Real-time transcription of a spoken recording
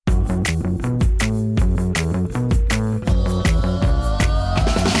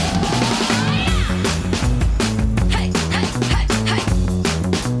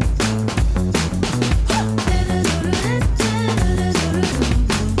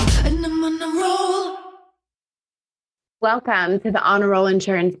Welcome to the Honor Roll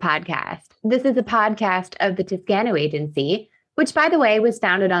Insurance Podcast. This is a podcast of the Toscano Agency, which, by the way, was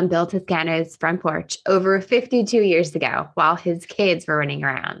founded on Bill Toscano's front porch over 52 years ago while his kids were running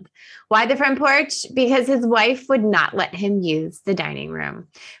around. Why the front porch? Because his wife would not let him use the dining room.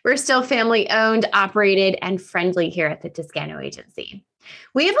 We're still family owned, operated, and friendly here at the Toscano Agency.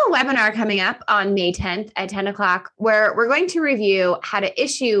 We have a webinar coming up on May 10th at 10 o'clock where we're going to review how to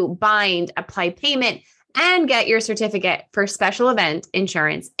issue, bind, apply payment, and get your certificate for special event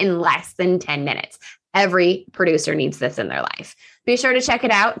insurance in less than 10 minutes. Every producer needs this in their life. Be sure to check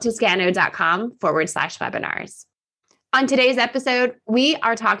it out, toscano.com/webinars. On today's episode, we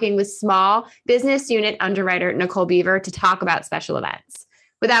are talking with small business unit underwriter Nicole Beaver to talk about special events.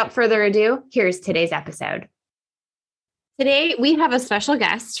 Without further ado, here's today's episode. Today, we have a special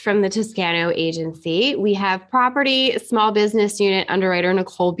guest from the Toscano Agency. We have property small business unit underwriter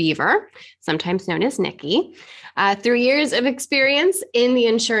Nicole Beaver, sometimes known as Nikki. 3 years of experience in the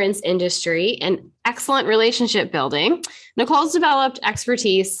insurance industry and excellent relationship building. Nicole's developed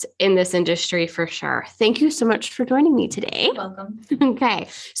expertise in this industry for sure. Thank you so much for joining me today. You're welcome. Okay.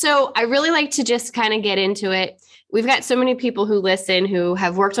 So I really like to just kind of get into it. We've got so many people who listen who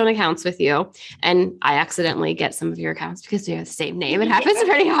have worked on accounts with you, and I accidentally get some of your accounts because they have the same name. It happens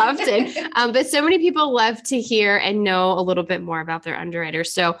pretty often. But so many people love to hear and know a little bit more about their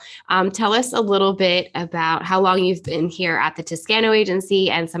underwriters. So tell us a little bit about how long you've been here at the Toscano Agency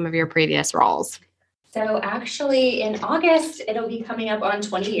and some of your previous roles. So actually in August, it'll be coming up on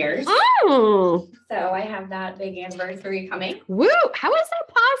 20 years. Oh, So I have that big anniversary coming. woo. How is that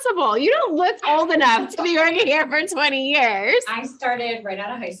possible? You don't look old enough to be working here for 20 years. I started right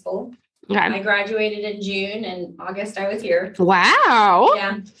out of high school. Okay. I graduated in June and August I was here. Wow.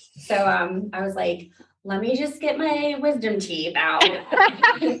 Yeah. So I was like, let me just get my wisdom teeth out.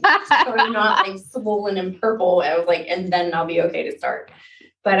 So I'm not like swollen and purple. I was like, and then I'll be okay to start.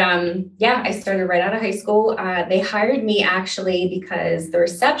 But yeah, I started right out of high school. They hired me actually because the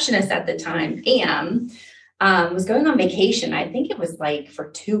receptionist at the time, Pam, was going on vacation. I think it was like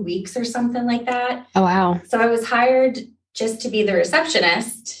for 2 weeks or something like that. Oh, wow. So I was hired just to be the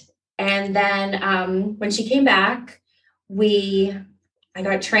receptionist. And then when she came back, I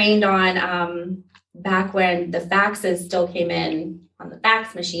got trained on back when the faxes still came in on the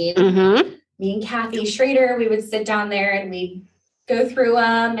fax machine. Mm-hmm. Me and Kathy Schrader, we would sit down there and we'd go through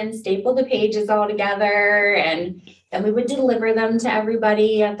them and staple the pages all together. And then we would deliver them to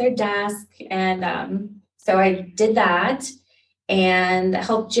everybody at their desk. And so I did that and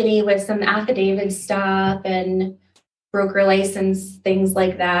helped Ginny with some affidavit stuff and broker license, things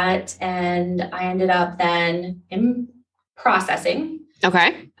like that. And I ended up then in processing.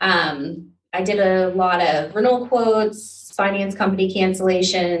 Okay. I did a lot of renewal quotes, finance company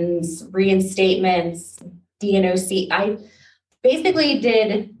cancellations, reinstatements, DNOC. I basically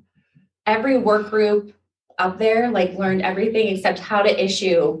did every work group up there, like learned everything except how to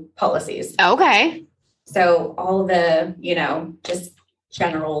issue policies. Okay. So all the, just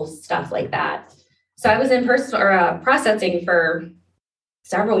general stuff like that. So I was in processing for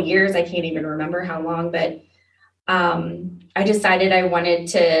several years. I can't even remember how long, but I decided I wanted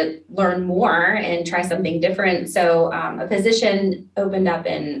to learn more and try something different. So a position opened up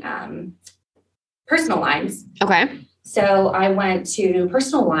in personal lines. Okay. So I went to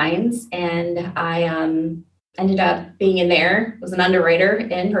personal lines and I ended up being in there, was an underwriter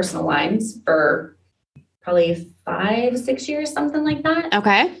in personal lines for probably 5-6 years, something like that.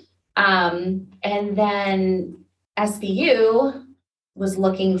 Okay. And then SVU was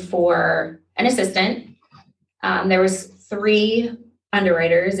looking for an assistant. There was 3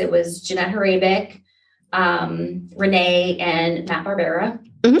 underwriters. It was Jeanette Harabik, Renee, and Matt Barbera.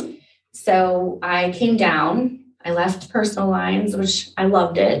 Mm-hmm. So I came down. I left personal lines, which I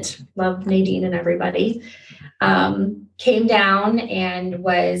loved it. Loved Nadine and everybody. Came down and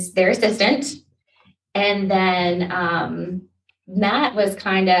was their assistant. And then Matt was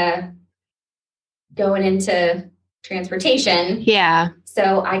kind of going into transportation. Yeah.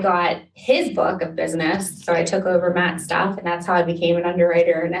 So I got his book of business. So I took over Matt's stuff, and that's how I became an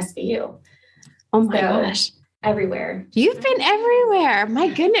underwriter in SVU. Oh my gosh. Everywhere. You've been everywhere. My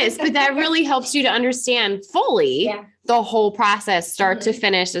goodness. But that really helps you to understand fully the whole process, start to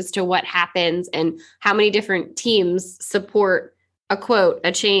finish, as to what happens and how many different teams support a quote,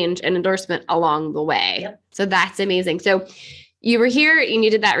 a change, an endorsement along the way. Yep. So that's amazing. So you were here and you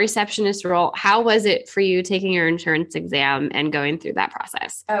did that receptionist role. How was it for you taking your insurance exam and going through that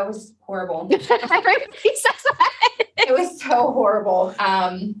process? Oh, it was horrible. Everybody says that. It was so horrible.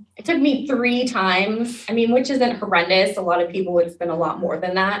 It took me 3 times. I mean, which isn't horrendous. A lot of people would spend a lot more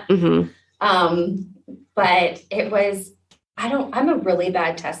than that. Mm-hmm. But it was, I'm a really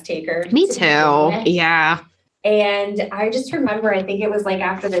bad test taker. Me too. Yeah. And I just remember, I think it was like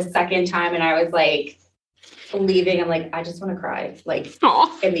after the second time and I was like leaving, I'm like, I just want to cry, like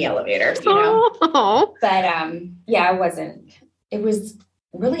in the elevator, you know? But yeah, it was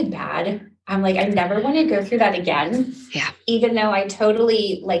really bad. I'm like, I never want to go through that again. Yeah. Even though I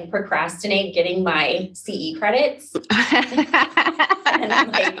totally like procrastinate getting my CE credits. And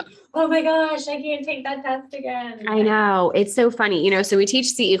I'm like, oh my gosh, I can't take that test again. I know. It's so funny. You know, so we teach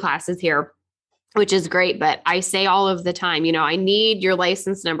CE classes here, which is great, but I say all of the time, you know, I need your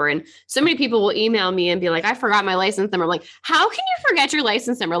license number. And so many people will email me and be like, I forgot my license number. I'm like, how can you forget your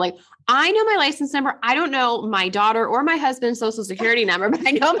license number? Like, I know my license number. I don't know my daughter or my husband's social security number, but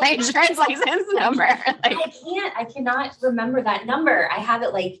I know my insurance license number. Like, I cannot remember that number. I have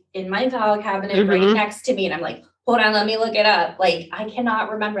it like in my file cabinet right next to me. And I'm like, hold on, let me look it up. Like, I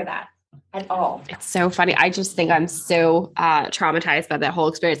cannot remember that at all. It's so funny. I just think I'm so traumatized by that whole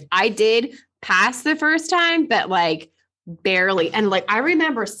experience. I did pass the first time, but like barely. And like, I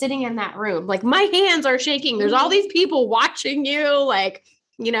remember sitting in that room, like my hands are shaking. There's all these people watching you, like,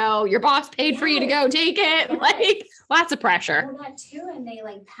 you know, your boss paid for you to go take it. Like lots of pressure. Well, that too. And they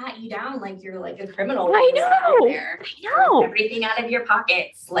like pat you down like you're like a criminal. I know. Everything out of your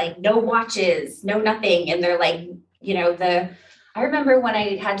pockets, like no watches, no nothing. And they're like, you know, I remember when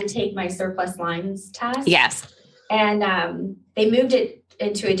I had to take my surplus lines test. Yes. And they moved it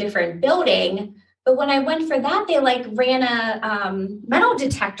into a different building. But when I went for that, they like ran a metal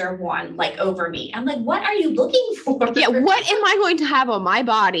detector one like over me. I'm like, what are you looking for? Yeah, what am I going to have on my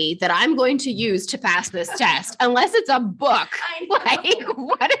body that I'm going to use to pass this test? Unless it's a book. Like,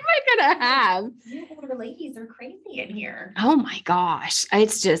 what am I going to have? You older ladies are crazy in here. Oh my gosh.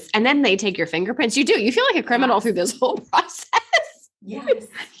 It's just, and then they take your fingerprints. You do. You feel like a criminal through this whole process. Yes,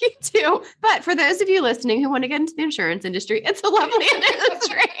 you do. But for those of you listening who want to get into the insurance industry, it's a lovely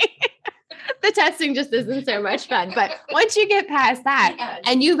industry. The testing just isn't so much fun. But once you get past that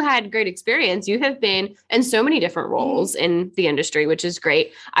and you've had great experience, you have been in so many different roles in the industry, which is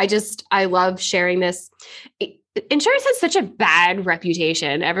great. I love sharing this. Insurance has such a bad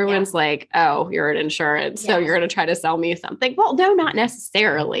reputation. Everyone's like, oh, you're an insurance, so you're going to try to sell me something. Well, no, not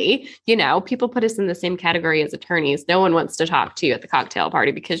necessarily. You know, people put us in the same category as attorneys. No one wants to talk to you at the cocktail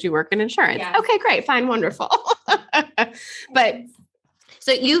party because you work in insurance. Yes. Okay, great. Fine. Wonderful. But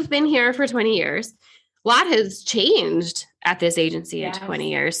so you've been here for 20 years. A lot has changed at this agency in 20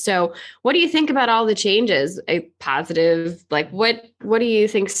 years. So what do you think about all the changes? A positive, like what do you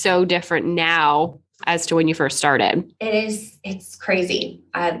think so different now as to when you first started? It's crazy.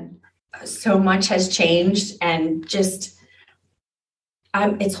 So much has changed and just,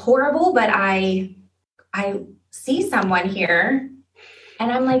 it's horrible, but I see someone here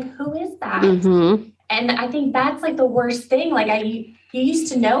and I'm like, who is that? Mm-hmm. And I think that's like the worst thing. Like you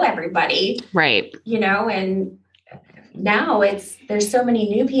used to know everybody, right? You know, and now there's so many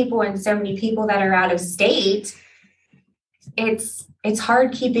new people and so many people that are out of state. It's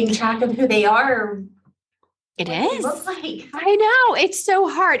hard keeping track of who they are. It is. Look like. I know. It's so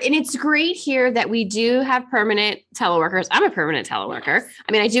hard. And it's great here that we do have permanent teleworkers. I'm a permanent teleworker. Yes.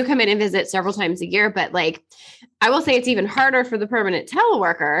 I mean, I do come in and visit several times a year, but like, I will say it's even harder for the permanent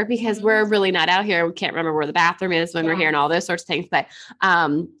teleworker because we're really not out here. We can't remember where the bathroom is when we're here and all those sorts of things. But,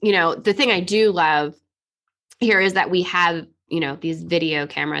 you know, the thing I do love here is that we have, you know, these video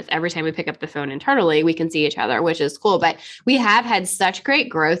cameras. Every time we pick up the phone internally, we can see each other, which is cool. But we have had such great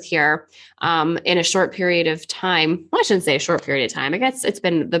growth here in a short period of time. Well, I shouldn't say a short period of time. I guess it's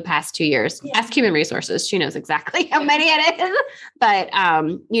been the past 2 years. Yeah. Ask Human Resources. She knows exactly how many it is. But,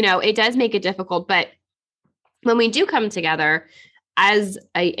 you know, it does make it difficult. But when we do come together as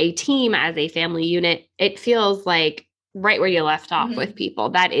a team, as a family unit, it feels like right where you left off with people.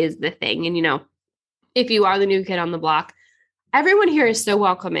 That is the thing. And, you know, if you are the new kid on the block, everyone here is so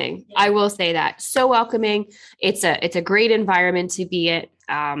welcoming. Yeah. I will say that. So welcoming. It's a great environment to be at.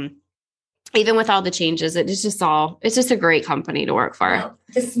 Even with all the changes, it's just a great company to work for. Well,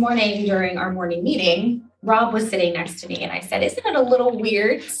 this morning during our morning meeting, Rob was sitting next to me and I said, isn't it a little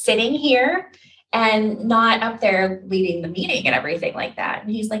weird sitting here and not up there leading the meeting and everything like that?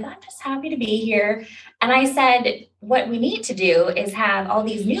 And he's like, I'm just happy to be here. And I said, what we need to do is have all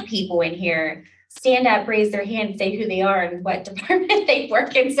these new people in here stand up, raise their hand, say who they are and what department they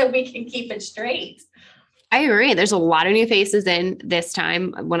work in so we can keep it straight. I agree. There's a lot of new faces in this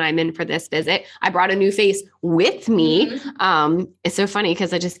time when I'm in for this visit. I brought a new face with me. It's so funny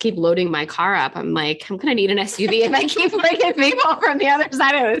because I just keep loading my car up. I'm like, I'm going to need an SUV if I keep bringing people from the other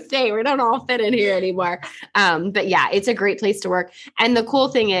side of the state. We don't all fit in here anymore. But yeah, it's a great place to work. And the cool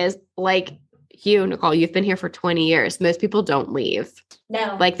thing is, like you, Nicole, you've been here for 20 years. Most people don't leave.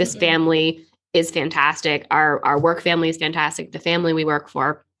 No. Like this family is fantastic. Our work family is fantastic. The family we work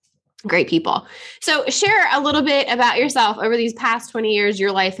for, great people. So share a little bit about yourself. Over these past 20 years,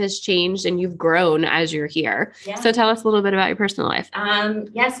 your life has changed and you've grown as you're here. Yeah. So tell us a little bit about your personal life.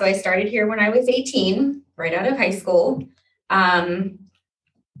 So I started here when I was 18, right out of high school. I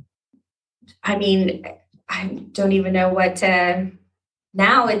don't even know what to,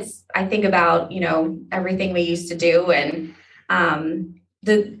 now I think about, everything we used to do and,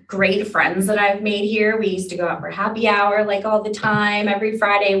 the great friends that I've made here. We used to go out for happy hour, like all the time. Every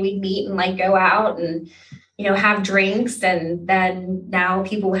Friday we'd meet and like go out and, have drinks. And then now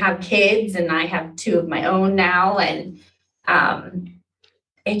people have kids and I have 2 of my own now. And,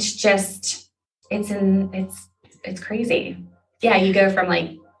 it's crazy. Yeah. You go from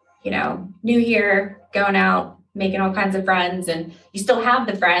like, new year, going out, making all kinds of friends, and you still have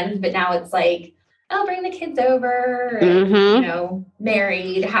the friends, but now it's like, I'll bring the kids over, and,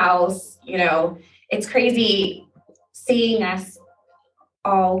 married, house, it's crazy seeing us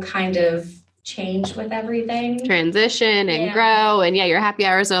all kind of change with everything. Transition and grow. And your happy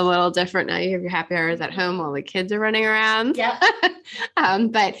hours are a little different now. You have your happy hours at home while the kids are running around. Yeah.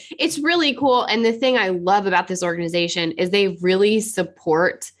 But it's really cool. And the thing I love about this organization is they really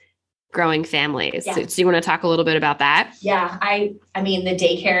support growing families. Yeah. So you want to talk a little bit about that? Yeah. I mean, the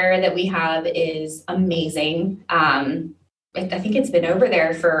daycare that we have is amazing. I think it's been over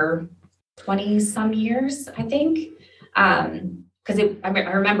there for 20 some years, I think. Cause I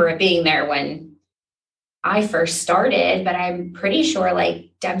remember it being there when I first started, but I'm pretty sure like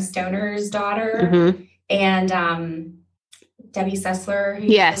Deb Stoner's daughter and, Debbie Sessler, who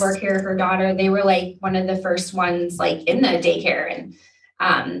used to work here, her daughter, they were like one of the first ones like in the daycare.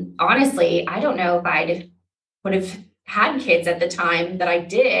 And honestly, I don't know if would have had kids at the time that I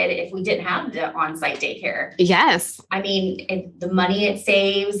did if we didn't have the on-site daycare. Yes. I mean, the money it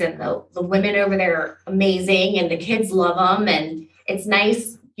saves and the women over there are amazing and the kids love them. And it's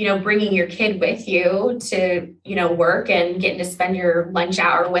nice, bringing your kid with you to, work and getting to spend your lunch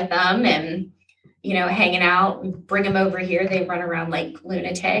hour with them and, hanging out, bring them over here. They run around like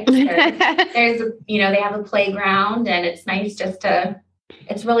lunatics. There's, they have a playground and it's nice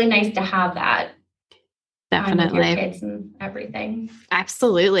it's really nice to have that. Definitely. With your kids and everything.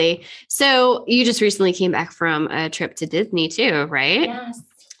 Absolutely. So you just recently came back from a trip to Disney too, right? Yes.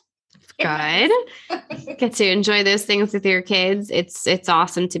 Good. Get to enjoy those things with your kids. It's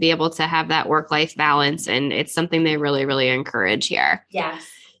awesome to be able to have that work-life balance. And it's something they really, really encourage here. Yes.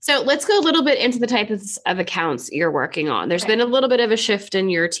 So let's go a little bit into the types of accounts you're working on. There's been a little bit of a shift in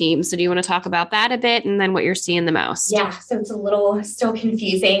your team. So do you want to talk about that a bit and then what you're seeing the most? Yeah. So it's a little still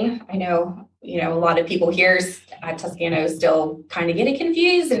confusing. I know, a lot of people here at Toscano still kind of get it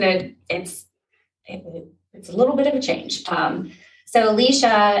confused and it's a little bit of a change. So Alicia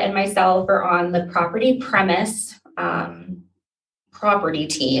and myself are on the property premise property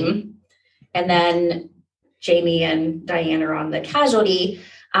team. And then Jamie and Diane are on the casualty.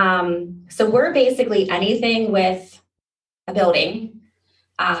 So we're basically anything with a building.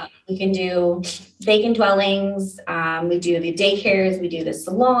 We can do vacant dwellings. We do the daycares. We do the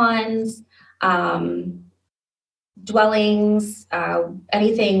salons, dwellings,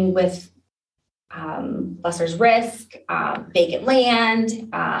 anything with lesser's risk, vacant land,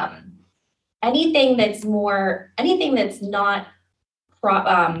 anything that's not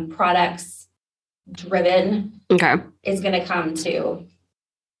products driven. Okay. Is going to come to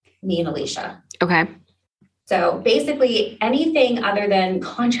me and Alicia. Okay. So basically anything other than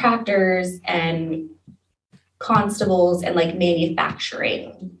contractors and constables and like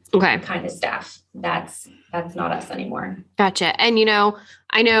manufacturing kind of stuff. That's not us anymore. Gotcha. And,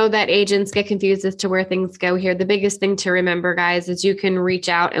 I know that agents get confused as to where things go here. The biggest thing to remember, guys, is you can reach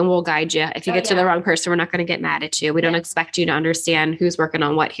out and we'll guide you. If you get to the wrong person, we're not going to get mad at you. We don't expect you to understand who's working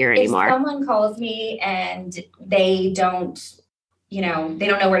on what here anymore. If someone calls me and they don't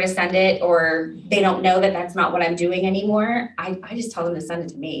know where to send it or they don't know that that's not what I'm doing anymore, I just tell them to send it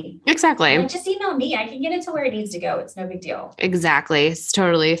to me. Exactly. And just email me. I can get it to where it needs to go. It's no big deal. Exactly. It's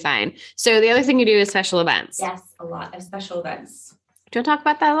totally fine. So the other thing you do is special events. Yes, a lot of special events. Do you want to talk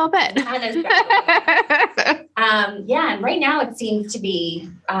about that a little bit? And right now it seems to be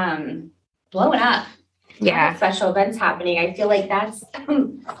blowing up. Yeah. Special events happening. I feel like that's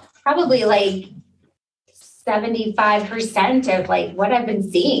probably like 75% of like what I've been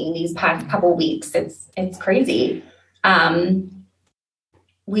seeing these past couple weeks. It's crazy.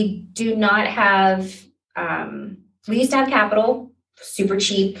 We do not have, we used to have Capital, super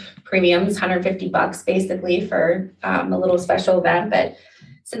cheap premiums, $150 basically for a little special event. But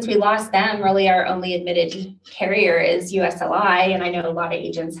since we lost them, really our only admitted carrier is USLI. And I know a lot of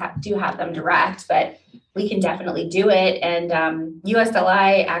agents do have them direct, but we can definitely do it. And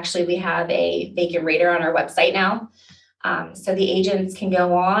USLI, actually, we have a vacant rater on our website now. So the agents can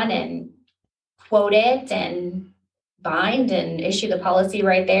go on and quote it and bind and issue the policy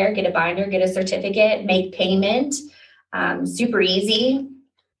right there, get a binder, get a certificate, make payment. Super easy.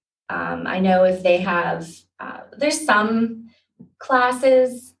 I know if they have, there's some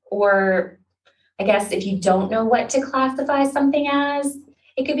classes, or I guess if you don't know what to classify something as,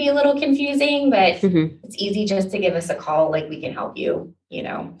 it could be a little confusing, but it's easy just to give us a call. Like we can help you,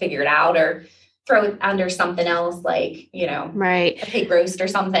 figure it out, or throw it under something else, like, right, a pig roast or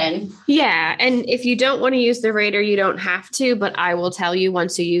something. Yeah. And if you don't want to use the rater, you don't have to, but I will tell you,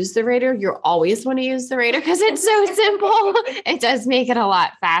 once you use the rater, you'll always want to use the rater because it's so simple. It does make it a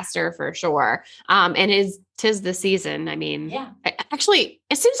lot faster for sure. And 'tis the season. I mean, actually,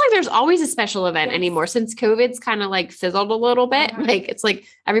 it seems like there's always a special event anymore since COVID's kind of like fizzled a little bit. Like it's like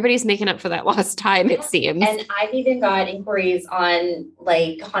everybody's making up for that lost time, it seems. And I've even got inquiries on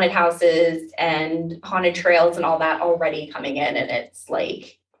like haunted houses and haunted trails and all that already coming in. And it's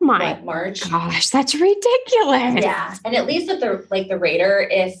like, March? Gosh, that's ridiculous. Yeah. And at least with the rater,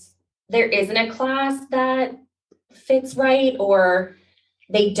 if there isn't a class that fits right, or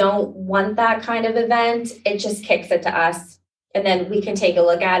they don't want that kind of event, it just kicks it to us. And then we can take a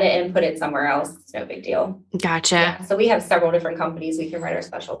look at it and put it somewhere else. It's no big deal. Gotcha. Yeah, so we have several different companies we can write our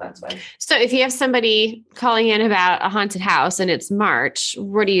special events with. So if you have somebody calling in about a haunted house and it's March,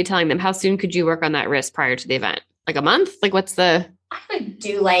 what are you telling them? How soon could you work on that risk prior to the event? Like a month? Like what's the... I would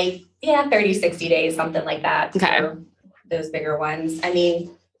do 30, 60 days, something like that. Okay. For those bigger ones. I mean,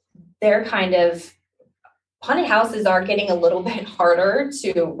 they're kind of... Haunted houses are getting a little bit harder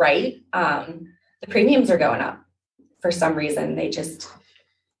to write. The premiums are going up for some reason.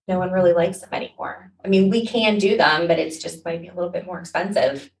 No one really likes them anymore. I mean, we can do them, but it's just might be a little bit more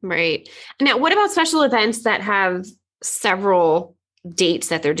expensive. Right. Now, what about special events that have several dates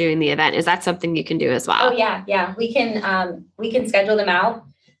that they're doing the event? Is that something you can do as well? Oh yeah. Yeah. We can schedule them out.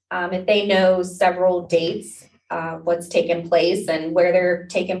 If they know several dates, what's taken place and where they're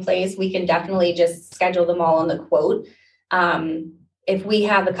taking place, we can definitely just schedule them all on the quote. If we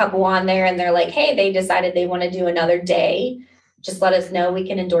have a couple on there and they're like, hey, they decided they want to do another day, just let us know. We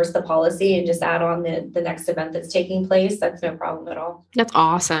can endorse the policy and just add on the next event that's taking place. That's no problem at all. That's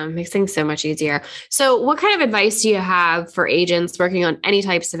awesome. Makes things so much easier. So what kind of advice do you have for agents working on any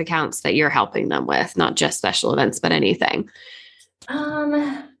types of accounts that you're helping them with, not just special events, but anything?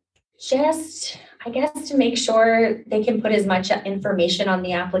 Just, I guess, to make sure they can put as much information on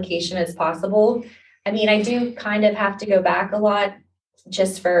the application as possible. I mean, I do kind of have to go back a lot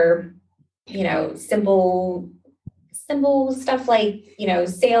just for, simple stuff like,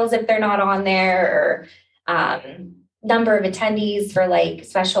 sales if they're not on there, or number of attendees for like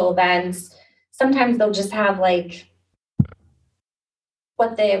special events. Sometimes they'll just have like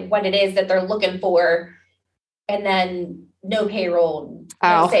what it is that they're looking for, and then no payroll,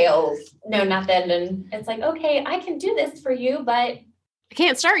 no sales, no nothing. And it's like, okay, I can do this for you, but I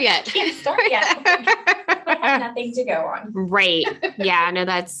can't start yet. I have nothing to go on. Right. Yeah, no,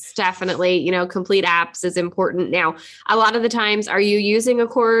 that's definitely, complete apps is important. Now, a lot of the times, are you using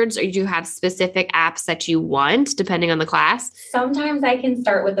Accords, or do you have specific apps that you want depending on the class? Sometimes I can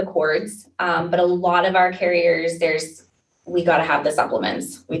start with Accords, but a lot of our carriers, we got to have the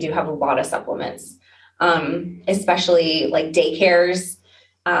supplements. We do have a lot of supplements, especially like daycares.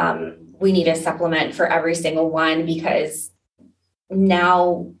 We need a supplement for every single one, because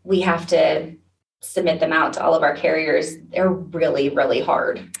now we have to submit them out to all of our carriers. They're really, really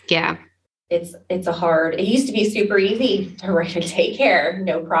hard. Yeah. It used to be super easy to write a daycare,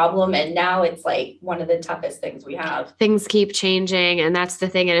 no problem. And now it's like one of the toughest things we have. Things keep changing. And that's the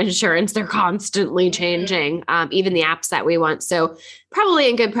thing in insurance. They're constantly changing, even the apps that we want. So probably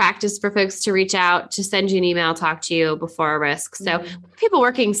in good practice for folks to reach out, to send you an email, talk to you before a risk. So people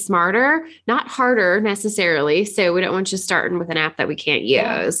working smarter, not harder necessarily. So we don't want you starting with an app that we can't use.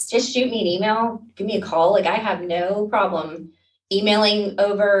 Yeah. Just shoot me an email, give me a call. Like I have no problem emailing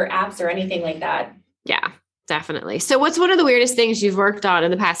over apps or anything like that. Yeah, definitely. So what's one of the weirdest things you've worked on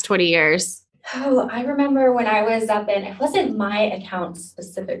in the past 20 years? Oh, I remember when I was it wasn't my account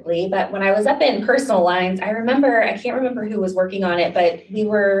specifically, but when I was up in personal lines, I can't remember who was working on it, but we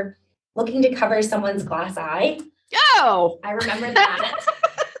were looking to cover someone's glass eye. Oh, I remember that.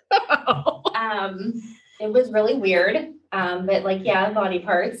 It was really weird. But body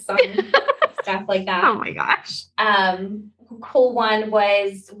parts, stuff like that. Oh my gosh. Cool one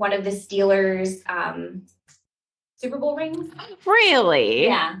was one of the Steelers Super Bowl rings. Really?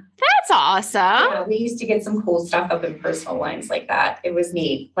 Yeah. That's awesome. Yeah, we used to get some cool stuff up in personal lines like that. It was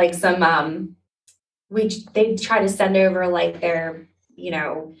neat. Like some, they try to send over like their,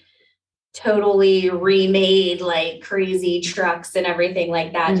 totally remade like crazy trucks and everything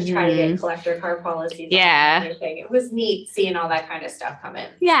like that to try to get collector car policies. Yeah. And everything. It was neat seeing all that kind of stuff come in.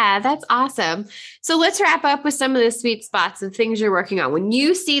 Yeah, that's awesome. So let's wrap up with some of the sweet spots of things you're working on. When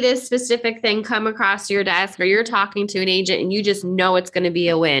you see this specific thing come across your desk or you're talking to an agent and you just know it's going to be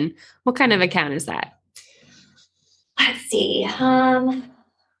a win, what kind of account is that? Let's see.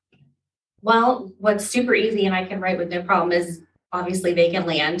 Well, what's super easy and I can write with no problem is obviously vacant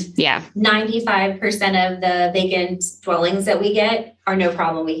land. Yeah. 95% of the vacant dwellings that we get are no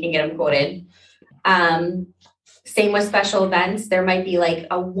problem. We can get them quoted. Same with special events. There might be like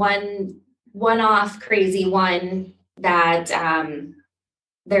a one-off crazy one that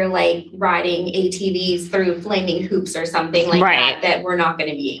they're like riding ATVs through flaming hoops or something like that we're not going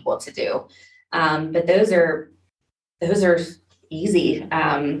to be able to do. But those are easy.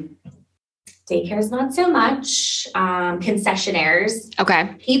 Daycare's not so much. Concessionaires.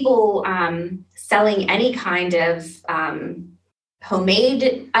 Okay. People selling any kind of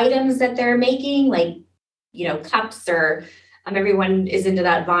homemade items that they're making, like, cups or everyone is into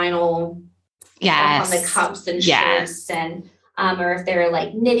that vinyl stuff on the cups and shirts and or if they're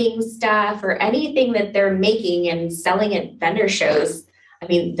like knitting stuff or anything that they're making and selling at vendor shows. I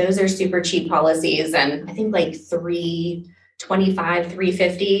mean, those are super cheap policies and I think like $325,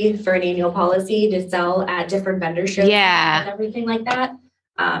 $350 for an annual policy to sell at different vendor shows and everything like that.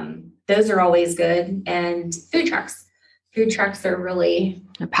 Those are always good. And food trucks. Food trucks are really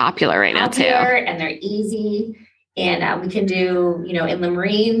popular right now too. And they're easy. And we can do, inland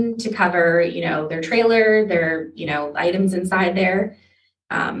marine to cover, their trailer, their, items inside there.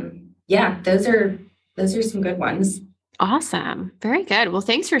 Those are some good ones. Awesome. Very good. Well,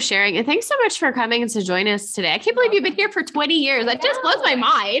 thanks for sharing. And thanks so much for coming and to join us today. I can't believe you've been here for 20 years. That just blows my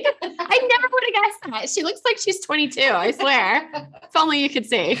mind. I never would have guessed that. She looks like she's 22, I swear. If only you could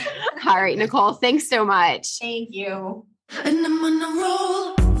see. All right, Nicole, thanks so much. Thank you. And I'm on the road.